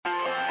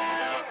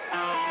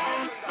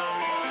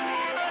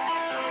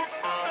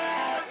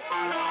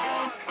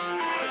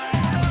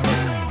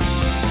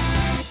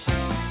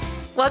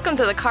Welcome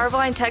to the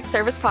Carboline Tech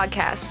Service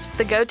Podcast,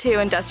 the go-to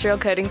industrial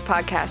coatings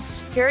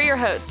podcast. Here are your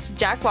hosts,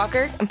 Jack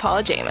Walker and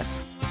Paula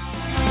James.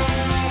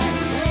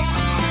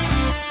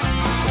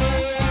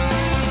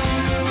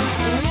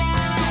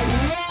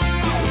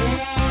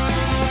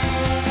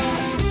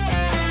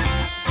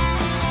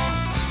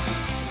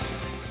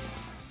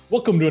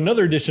 Welcome to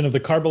another edition of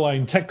the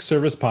Carboline Tech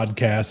Service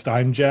Podcast.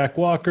 I'm Jack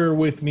Walker.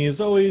 With me, as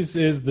always,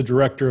 is the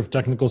Director of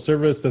Technical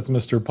Service. That's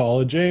Mr.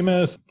 Paula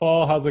James.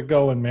 Paul, how's it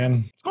going,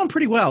 man? It's going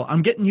pretty well.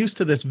 I'm getting used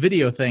to this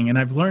video thing, and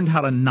I've learned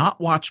how to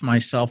not watch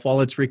myself while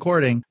it's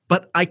recording,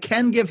 but I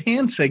can give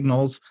hand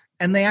signals,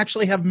 and they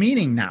actually have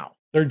meaning now.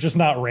 They're just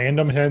not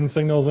random hand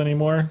signals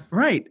anymore?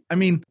 Right. I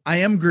mean, I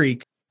am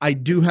Greek. I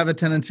do have a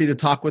tendency to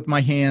talk with my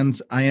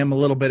hands. I am a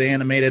little bit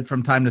animated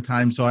from time to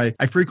time. So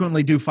I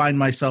frequently do find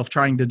myself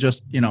trying to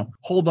just,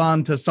 hold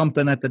on to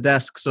something at the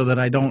desk so that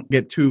I don't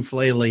get too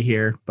flaily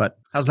here. But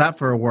how's that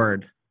for a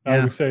word?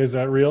 I would say, is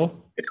that real?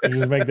 Did you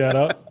just make that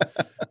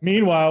up?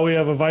 Meanwhile, we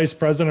have a vice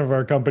president of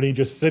our company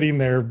just sitting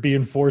there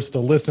being forced to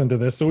listen to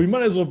this. So we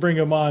might as well bring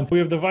him on. We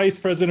have the vice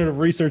president of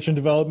research and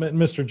development,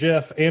 Mr.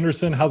 Jeff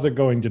Anderson. How's it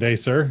going today,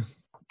 sir?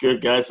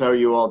 Good, guys. How are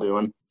you all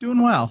doing?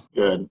 Doing well.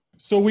 Good.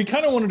 So we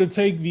kind of wanted to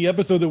take the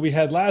episode that we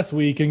had last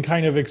week and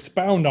kind of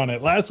expound on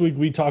it. Last week,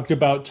 we talked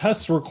about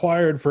tests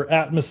required for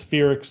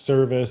atmospheric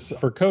service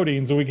for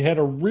coatings. So we had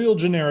a real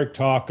generic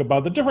talk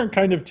about the different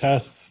kind of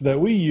tests that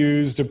we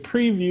use to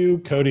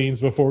preview coatings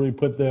before we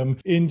put them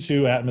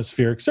into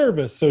atmospheric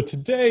service. So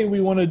today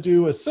we want to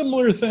do a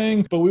similar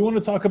thing, but we want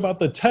to talk about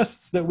the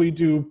tests that we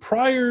do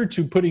prior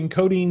to putting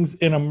coatings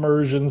in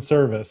immersion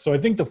service. So I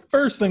think the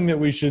first thing that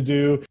we should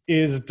do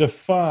is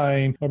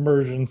define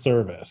immersion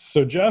service.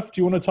 So Jeff,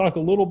 do you want to talk a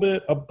little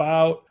bit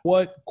about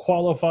what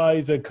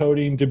qualifies a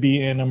coating to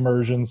be in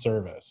immersion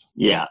service?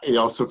 Yeah.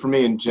 So for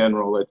me in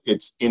general,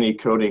 it's any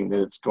coating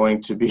that it's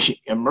going to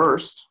be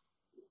immersed,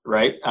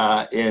 right,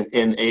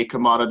 in a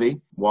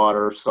commodity,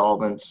 water,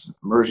 solvents,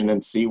 immersion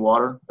in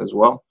seawater as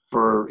well,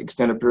 for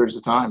extended periods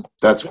of time.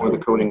 That's where the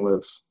coating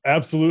lives.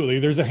 Absolutely.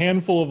 There's a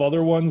handful of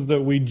other ones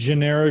that we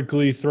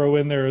generically throw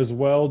in there as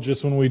well,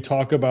 just when we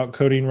talk about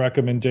coating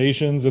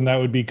recommendations, and that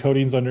would be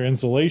coatings under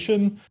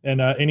insulation and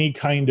any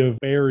kind of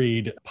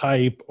buried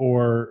pipe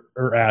or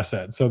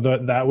asset. So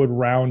that would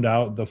round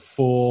out the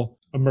full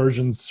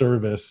immersion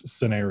service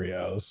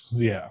scenarios.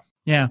 Yeah.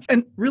 Yeah.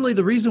 And really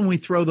the reason we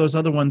throw those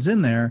other ones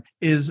in there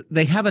is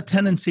they have a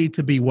tendency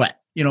to be wet.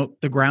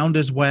 The ground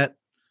is wet.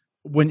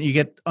 When you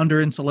get under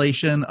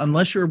insulation,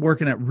 unless you're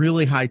working at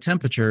really high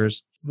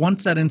temperatures,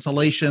 once that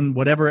insulation,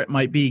 whatever it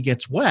might be,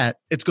 gets wet,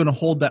 it's going to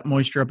hold that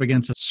moisture up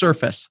against a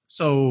surface.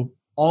 So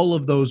all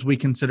of those we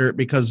consider it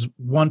because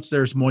once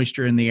there's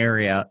moisture in the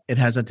area, it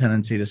has a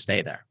tendency to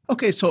stay there.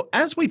 Okay, so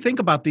as we think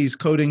about these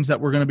coatings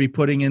that we're going to be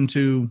putting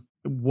into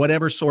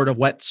whatever sort of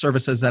wet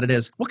surfaces that it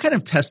is, what kind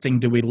of testing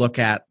do we look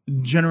at,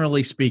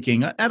 generally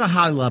speaking, at a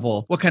high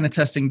level? What kind of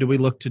testing do we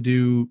look to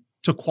do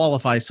to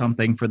qualify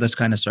something for this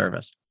kind of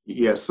service?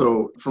 Yeah,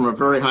 so from a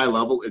very high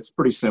level, it's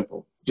pretty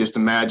simple. Just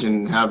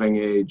imagine having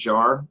a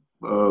jar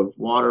of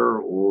water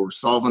or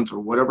solvent or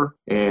whatever,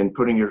 and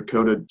putting your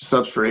coated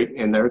substrate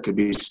in there. It could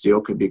be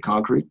steel, could be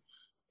concrete,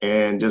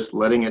 and just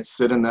letting it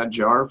sit in that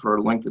jar for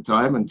a length of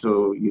time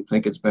until you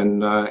think it's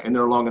been in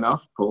there long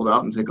enough, pull it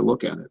out and take a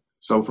look at it.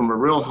 So from a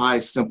real high,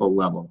 simple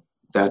level,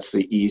 that's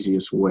the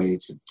easiest way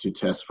to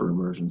test for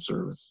immersion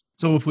service.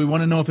 So if we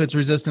want to know if it's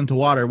resistant to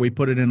water, we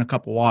put it in a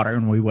cup of water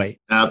and we wait.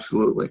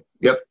 Absolutely.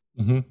 Yep.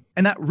 Mm-hmm.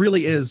 And that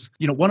really is,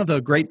 one of the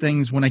great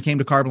things when I came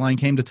to Carboline,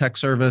 came to Tech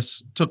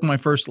Service, took my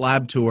first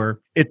lab tour.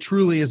 It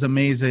truly is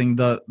amazing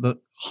the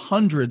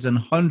hundreds and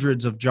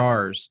hundreds of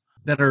jars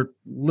that are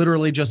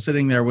literally just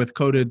sitting there with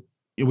coated,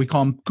 we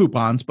call them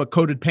coupons, but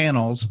coated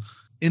panels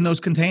in those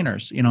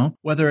containers,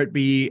 whether it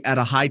be at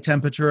a high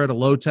temperature, at a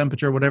low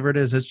temperature, whatever it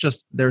is, it's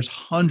just, there's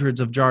hundreds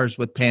of jars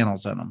with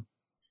panels in them.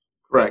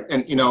 Correct.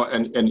 And,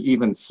 an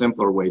even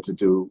simpler way to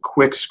do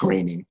quick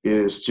screening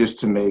is just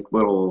to make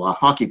little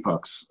hockey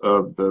pucks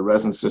of the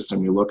resin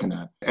system you're looking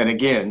at. And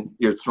again,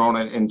 you're throwing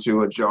it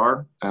into a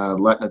jar,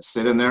 letting it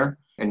sit in there.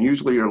 And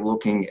usually you're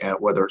looking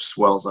at whether it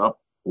swells up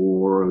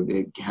or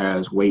it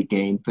has weight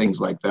gain, things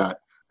like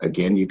that.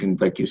 Again, you can,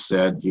 like you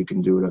said, you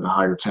can do it at a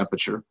higher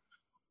temperature.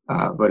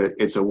 But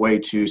it's a way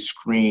to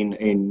screen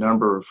a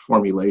number of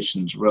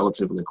formulations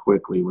relatively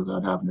quickly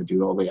without having to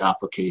do all the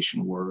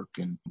application work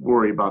and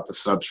worry about the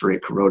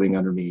substrate corroding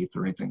underneath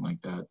or anything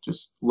like that.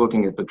 Just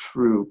looking at the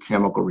true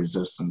chemical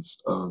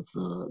resistance of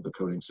the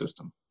coating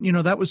system.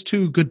 That was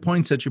two good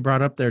points that you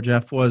brought up there,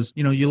 Jeff, was,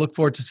 you look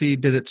for it to see,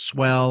 did it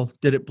swell?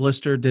 Did it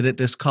blister? Did it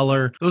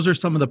discolor? Those are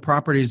some of the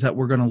properties that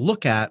we're going to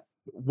look at,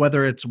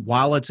 whether it's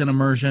while it's in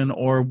immersion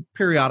or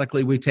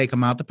periodically we take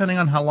them out, depending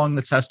on how long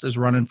the test is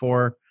running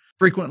for.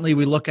 Frequently,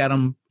 we look at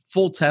them.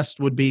 Full test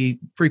would be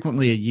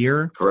frequently a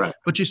year. Correct.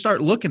 But you start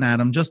looking at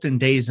them just in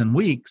days and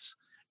weeks,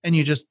 and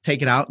you just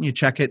take it out and you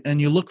check it and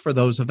you look for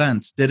those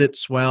events. Did it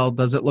swell?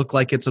 Does it look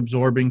like it's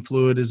absorbing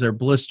fluid? Is there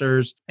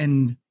blisters?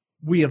 And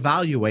we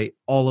evaluate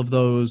all of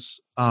those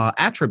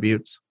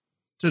attributes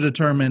to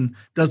determine,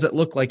 does it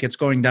look like it's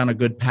going down a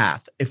good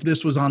path? If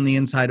this was on the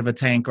inside of a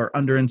tank or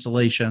under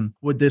insulation,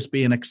 would this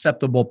be an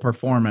acceptable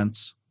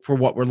performance for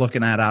what we're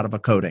looking at out of a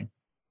coating?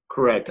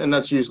 Correct. And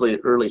that's usually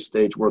early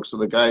stage work. So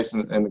the guys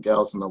and the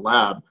gals in the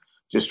lab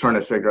just trying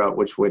to figure out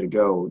which way to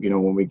go.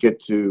 When we get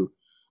to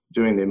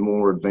doing the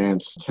more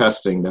advanced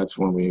testing, that's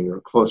when we are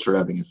closer to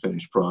having a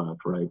finished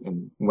product, right?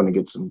 And want to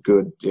get some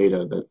good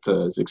data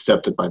that is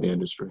accepted by the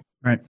industry.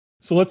 Right.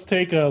 So let's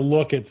take a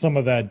look at some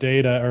of that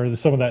data or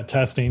some of that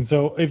testing.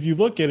 So if you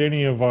look at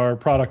any of our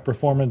product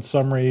performance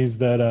summaries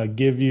that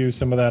give you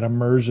some of that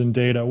immersion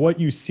data, what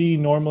you see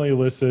normally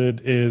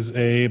listed is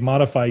a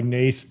modified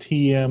NACE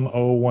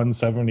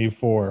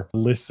TM0174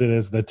 listed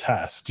as the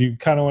test. Do you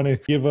kind of want to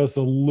give us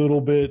a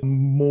little bit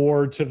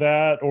more to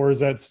that, or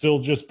is that still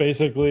just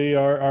basically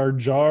our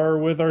jar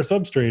with our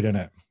substrate in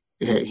it?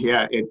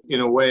 Yeah, in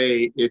a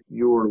way, if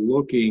you're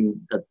looking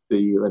at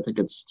I think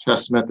it's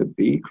test method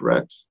B,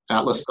 correct?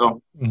 Atlas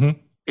cell. Mm-hmm.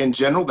 In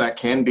general, that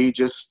can be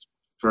just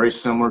very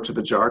similar to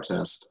the jar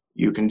test.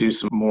 You can do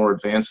some more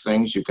advanced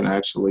things. You can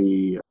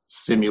actually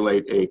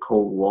simulate a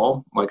cold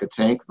wall, like a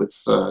tank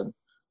that's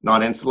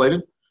not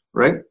insulated,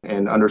 right?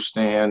 And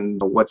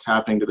understand what's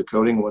happening to the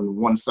coating when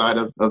one side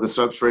of the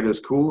substrate is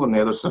cool and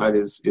the other side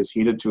is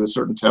heated to a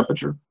certain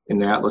temperature. In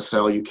the Atlas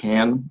cell, you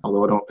can,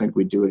 although I don't think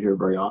we do it here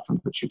very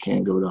often, but you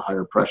can go to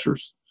higher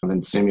pressures and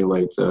then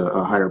simulate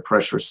a higher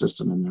pressure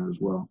system in there as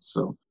well.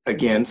 So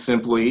again,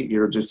 simply,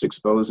 you're just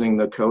exposing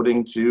the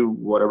coating to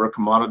whatever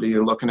commodity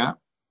you're looking at,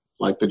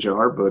 like the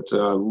jar, but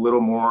a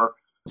little more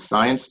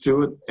science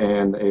to it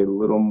and a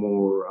little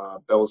more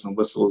bells and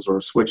whistles or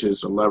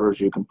switches or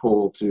levers you can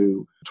pull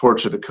to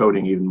torture the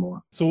coating even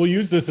more. So we'll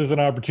use this as an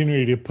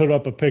opportunity to put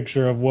up a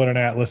picture of what an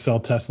Atlas cell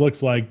test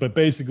looks like. But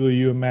basically,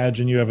 you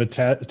imagine you have a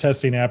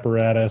testing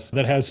apparatus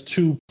that has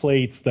two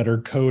plates that are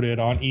coated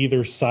on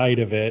either side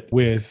of it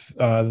with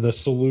the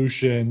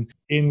solution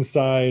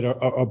inside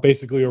or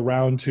basically a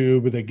round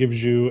tube that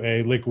gives you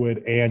a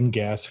liquid and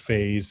gas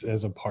phase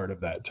as a part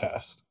of that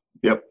test.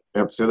 Yep.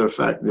 So the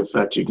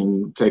effect you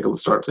can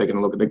start taking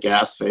a look at the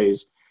gas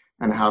phase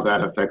and how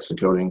that affects the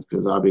coatings,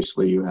 because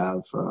obviously you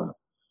have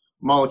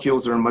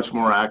molecules that are much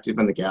more active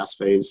in the gas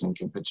phase and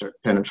can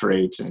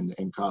penetrate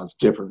and cause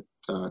different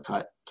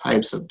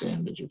types of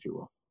damage, if you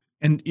will.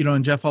 And,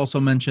 and Jeff also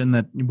mentioned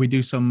that we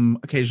do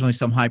occasionally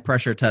some high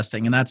pressure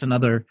testing. And that's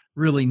another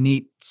really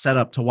neat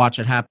setup to watch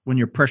it happen when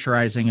you're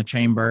pressurizing a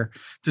chamber,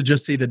 to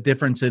just see the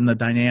difference in the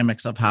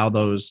dynamics of how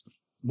those,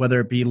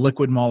 whether it be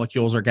liquid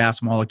molecules or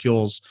gas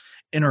molecules,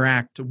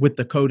 interact with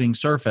the coating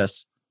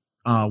surface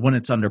when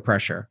it's under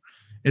pressure.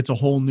 It's a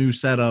whole new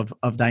set of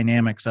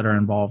dynamics that are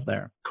involved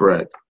there.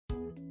 Correct.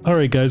 All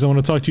right, guys, I want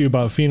to talk to you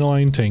about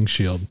Phenaline Tank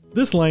Shield.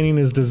 This lining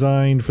is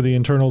designed for the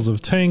internals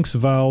of tanks,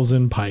 valves,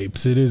 and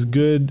pipes. It is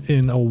good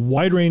in a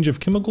wide range of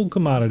chemical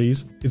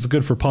commodities. It's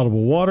good for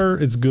potable water.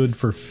 It's good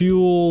for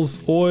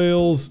fuels,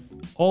 oils,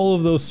 all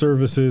of those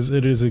services.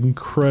 It is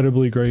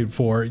incredibly great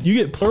for. You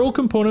get plural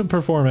component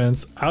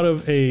performance out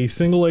of a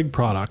single leg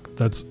product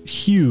that's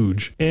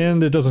huge,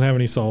 and it doesn't have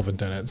any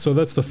solvent in it. So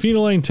that's the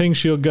Phenaline Tank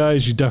Shield,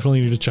 guys. You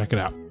definitely need to check it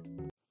out.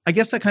 I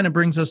guess that kind of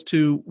brings us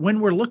to, when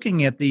we're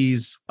looking at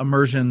these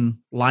immersion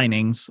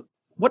linings,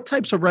 what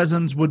types of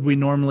resins would we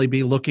normally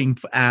be looking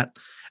at,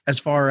 as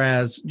far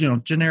as,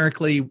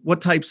 generically, what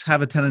types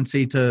have a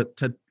tendency to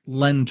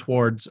lend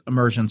towards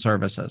immersion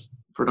services?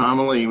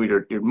 Predominantly,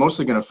 you're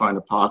mostly going to find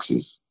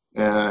epoxies.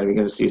 You're going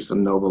to see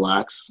some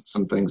Novolacs,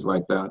 some things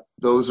like that.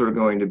 Those are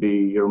going to be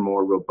your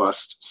more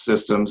robust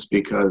systems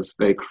because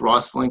they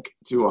cross-link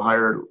to a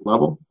higher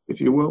level, if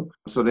you will.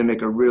 So they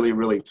make a really,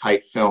 really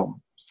tight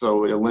film.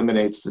 So it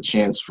eliminates the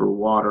chance for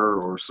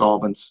water or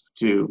solvents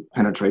to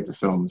penetrate the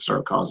film and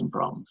start causing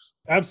problems.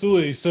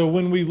 Absolutely. So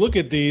when we look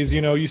at these,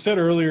 you said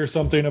earlier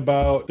something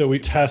about that we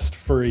test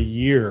for a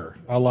year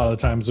a lot of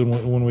the times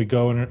when we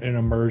go in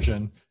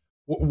immersion.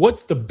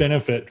 What's the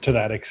benefit to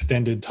that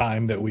extended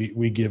time that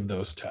we give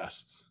those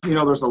tests?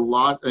 There's a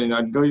lot. I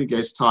know you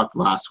guys talked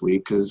last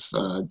week because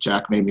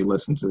Jack made me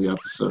listen to the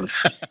episode.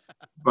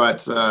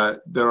 But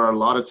there are a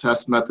lot of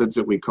test methods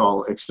that we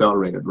call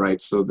accelerated, right?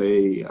 So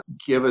they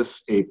give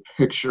us a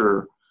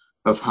picture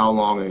of how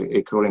long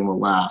a coating will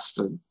last.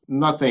 And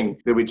nothing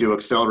that we do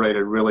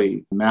accelerated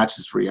really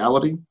matches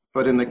reality.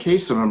 But in the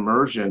case of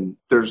immersion,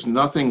 there's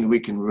nothing we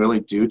can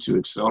really do to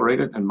accelerate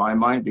it, in my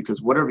mind,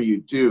 because whatever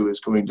you do is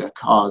going to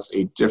cause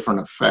a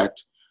different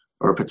effect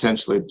or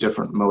potentially a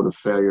different mode of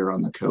failure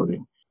on the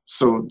coating.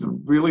 So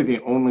really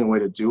the only way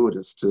to do it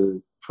is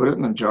to put it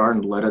in a jar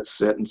and let it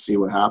sit and see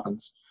what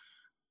happens.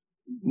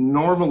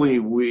 Normally,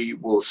 we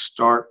will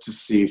start to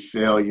see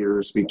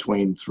failures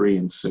between 3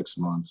 and 6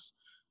 months.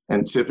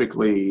 And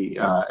typically,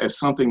 if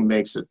something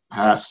makes it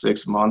past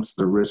 6 months,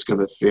 the risk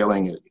of it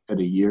failing at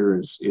a year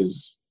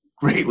is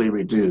greatly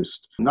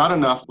reduced. Not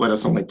enough, let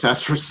us only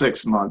test for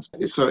 6 months.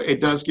 So it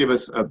does give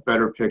us a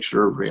better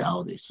picture of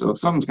reality. So if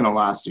something's going to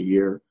last a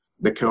year,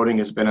 the coating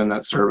has been in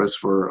that service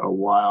for a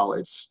while.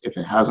 If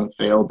it hasn't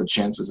failed, the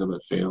chances of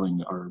it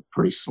failing are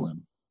pretty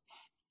slim.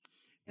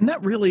 And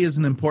that really is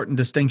an important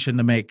distinction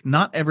to make.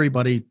 Not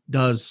everybody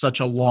does such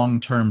a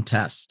long-term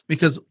test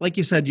because, like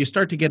you said, you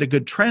start to get a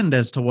good trend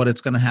as to what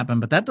it's going to happen,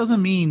 but that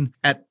doesn't mean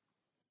at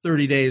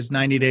 30 days,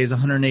 90 days,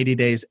 180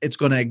 days, it's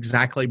going to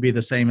exactly be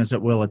the same as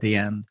it will at the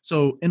end.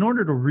 So in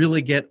order to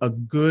really get a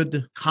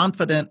good,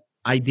 confident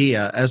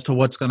idea as to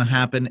what's going to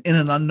happen in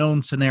an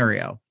unknown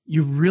scenario,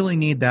 you really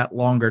need that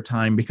longer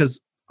time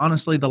because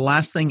honestly, the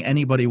last thing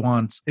anybody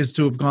wants is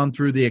to have gone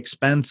through the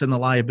expense and the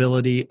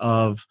liability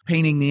of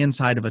painting the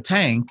inside of a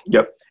tank.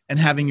 Yep. And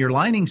having your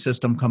lining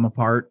system come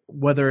apart,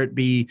 whether it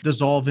be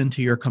dissolve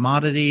into your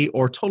commodity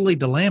or totally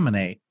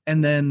delaminate.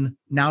 And then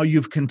now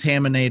you've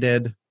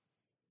contaminated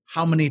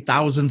how many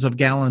thousands of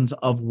gallons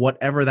of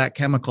whatever that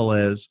chemical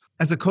is.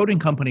 As a coating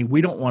company,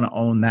 we don't want to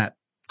own that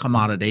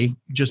commodity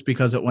just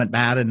because it went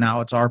bad and now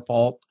it's our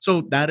fault.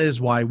 So that is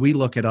why we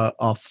look at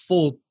a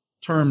full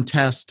term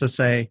test to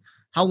say,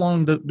 how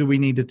long do we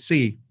need to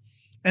see?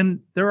 And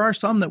there are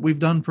some that we've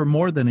done for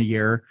more than a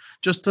year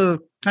just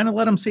to kind of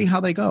let them see how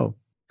they go.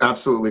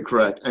 Absolutely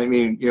correct. I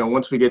mean,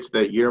 once we get to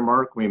that year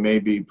mark, we may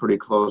be pretty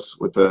close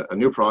with a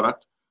new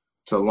product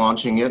to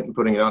launching it and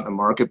putting it out in the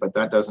market, but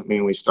that doesn't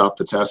mean we stop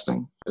the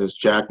testing. As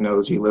Jack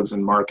knows, he lives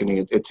in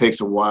marketing. It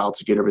takes a while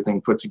to get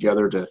everything put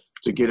together to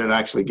get it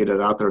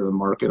out there to the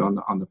market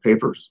on the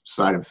paper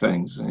side of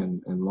things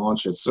and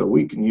launch it. So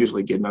we can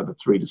usually get another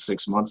 3 to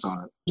 6 months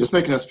on it, just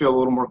making us feel a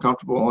little more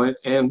comfortable on it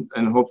and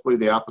hopefully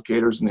the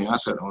applicators and the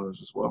asset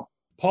owners as well.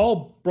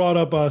 Paul brought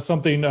up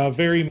something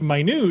very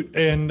minute,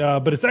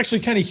 but it's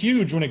actually kind of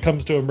huge when it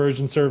comes to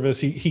immersion service.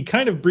 He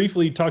kind of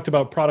briefly talked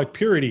about product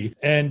purity.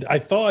 And I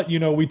thought,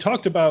 we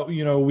talked about,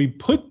 we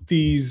put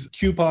these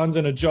coupons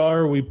in a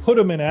jar, we put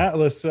them in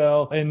Atlas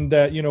Cell, and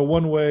that,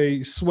 one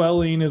way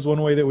swelling is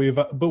one way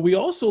that but we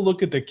also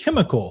look at the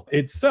chemical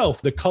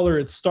itself, the color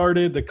it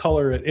started, the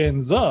color it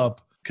ends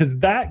up, because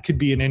that could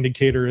be an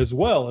indicator as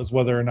well as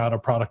whether or not a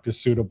product is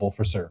suitable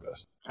for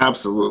service.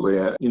 Absolutely.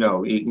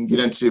 You can get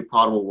into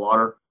potable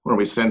water where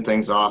we send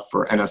things off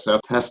for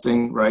NSF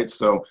testing, right?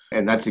 So,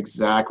 and that's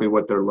exactly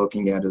what they're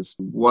looking at is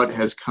what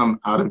has come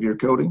out of your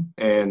coating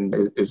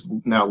and is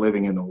now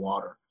living in the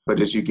water. But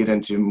as you get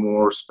into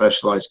more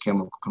specialized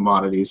chemical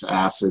commodities,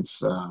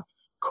 acids,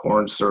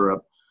 corn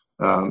syrup,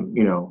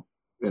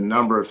 a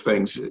number of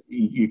things,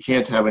 you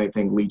can't have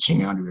anything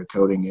leaching out of your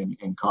coating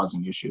and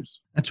causing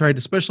issues. That's right.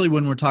 Especially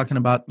when we're talking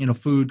about,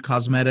 food,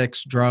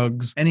 cosmetics,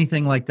 drugs,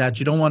 anything like that.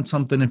 You don't want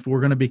something, if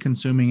we're going to be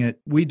consuming it,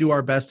 we do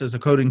our best as a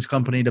coatings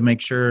company to make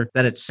sure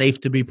that it's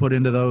safe to be put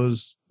into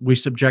those. We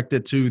subject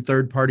it to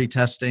third-party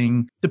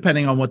testing,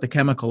 depending on what the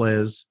chemical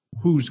is,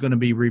 who's going to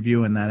be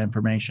reviewing that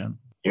information.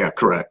 Yeah,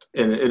 correct.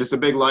 And it is a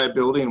big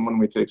liability and one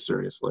we take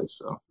seriously.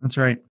 So that's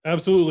right.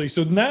 Absolutely.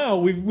 So now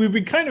we've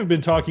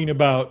been talking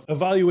about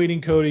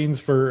evaluating coatings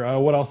for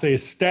what I'll say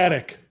is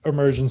static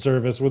immersion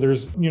service, where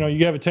there's,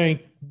 you have a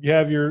tank, you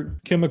have your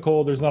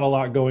chemical, there's not a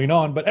lot going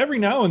on. But every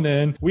now and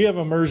then we have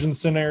immersion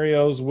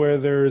scenarios where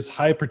there's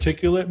high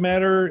particulate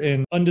matter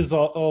and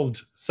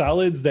undissolved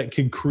solids that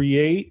can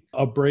create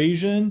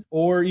abrasion,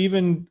 or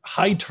even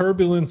high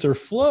turbulence or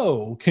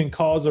flow can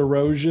cause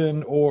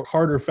erosion or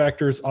harder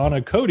factors on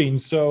a coating.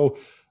 So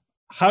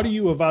how do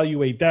you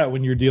evaluate that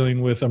when you're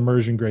dealing with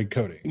immersion grade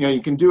coating? You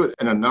can do it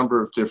in a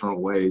number of different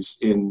ways.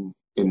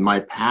 In my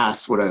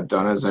past, what I've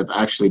done is I've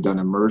actually done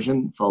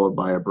immersion followed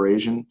by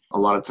abrasion. A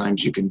lot of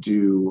times you can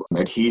do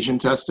adhesion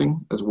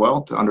testing as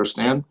well to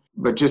understand,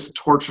 but just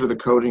torture the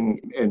coating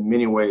in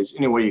many ways,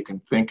 any way you can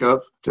think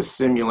of to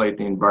simulate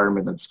the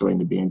environment that's going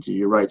to be into.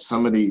 You're right.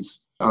 Some of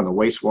these on the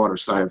wastewater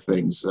side of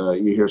things,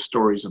 you hear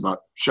stories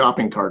about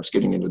shopping carts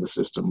getting into the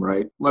system,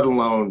 right? Let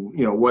alone,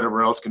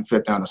 whatever else can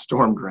fit down a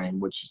storm drain,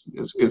 which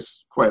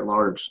is quite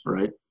large,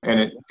 right?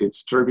 And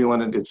it's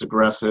turbulent, it's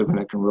aggressive, and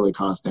it can really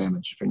cause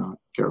damage if you're not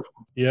careful.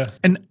 Yeah.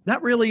 And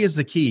that really is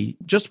the key.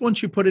 Just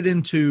once you put it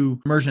into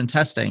immersion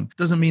testing,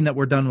 doesn't mean that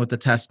we're done with the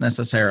test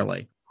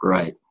necessarily.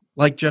 Right.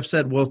 Like Jeff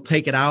said, we'll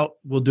take it out.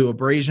 We'll do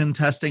abrasion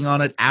testing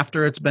on it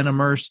after it's been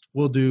immersed.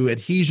 We'll do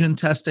adhesion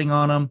testing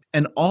on them.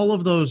 And all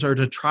of those are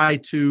to try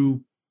to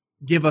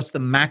give us the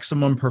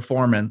maximum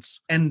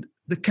performance. And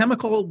the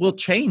chemical will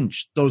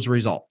change those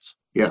results.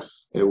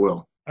 Yes, it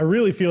will. I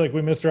really feel like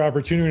we missed our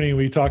opportunity.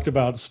 We talked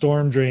about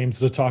storm drains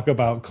to talk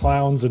about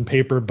clowns and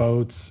paper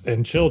boats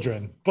and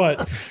children,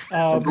 but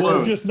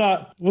we'll just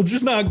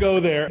not go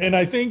there. And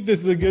I think this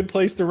is a good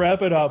place to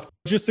wrap it up.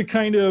 Just to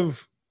kind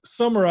of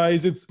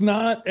summarize, it's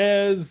not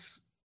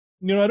as,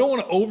 I don't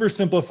want to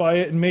oversimplify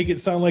it and make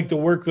it sound like the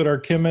work that our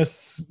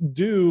chemists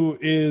do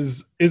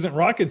isn't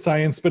rocket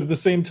science, but at the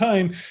same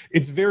time,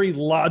 it's very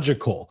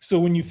logical. So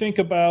when you think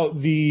about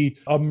the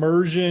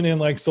immersion in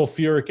like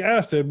sulfuric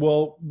acid,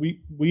 well, we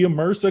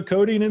immerse a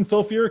coating in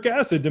sulfuric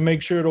acid to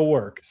make sure it'll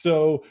work.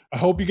 So I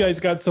hope you guys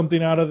got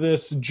something out of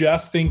this.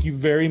 Jeff, thank you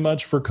very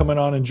much for coming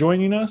on and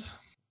joining us.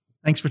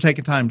 Thanks for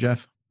taking time,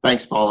 Jeff.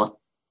 Thanks, Paula.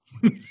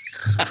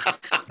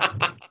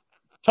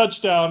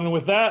 Touchdown. And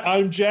with that,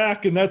 I'm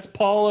Jack, and that's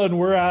Paula, and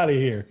we're out of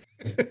here.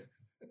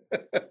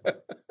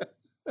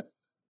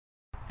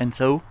 And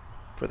so,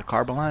 for the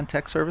Carboline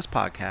Tech Service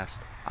Podcast,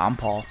 I'm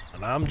Paul.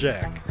 And I'm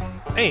Jack.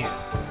 And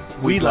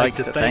we'd like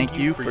to thank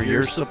you for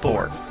your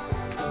support.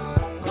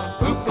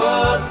 Who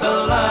put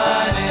the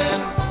line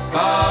in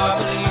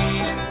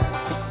Carboline?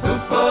 Who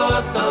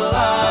put the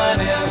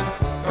line in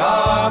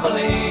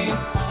Carboline?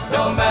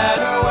 No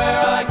matter where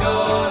I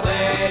go,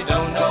 they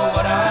don't know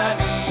what I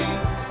mean.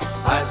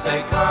 I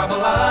say